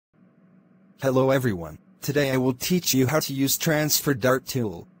Hello everyone, today I will teach you how to use Transfer Dart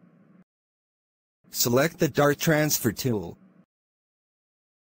tool. Select the Dart Transfer tool.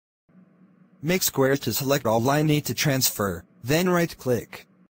 Make square to select all line need to transfer, then right-click.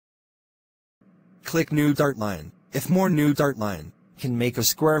 Click New Dart Line. If more new dart line can make a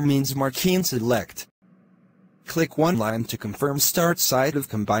square means marking select. Click one line to confirm start side of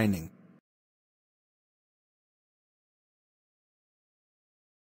combining.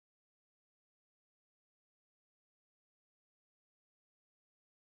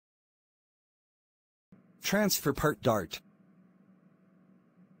 Transfer part dart.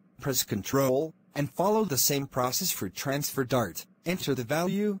 Press Ctrl, and follow the same process for transfer dart. Enter the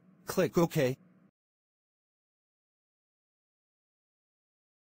value, click OK.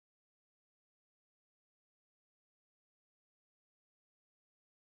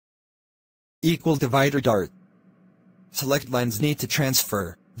 Equal divider dart. Select lines need to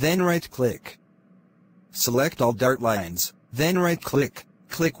transfer, then right-click. Select all dart lines, then right-click.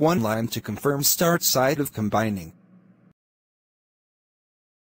 Click one line to confirm start side of combining.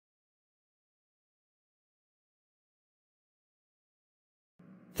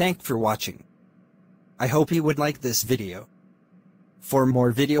 Thanks for watching. I hope you would like this video. For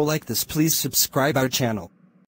more video like this, please subscribe our channel.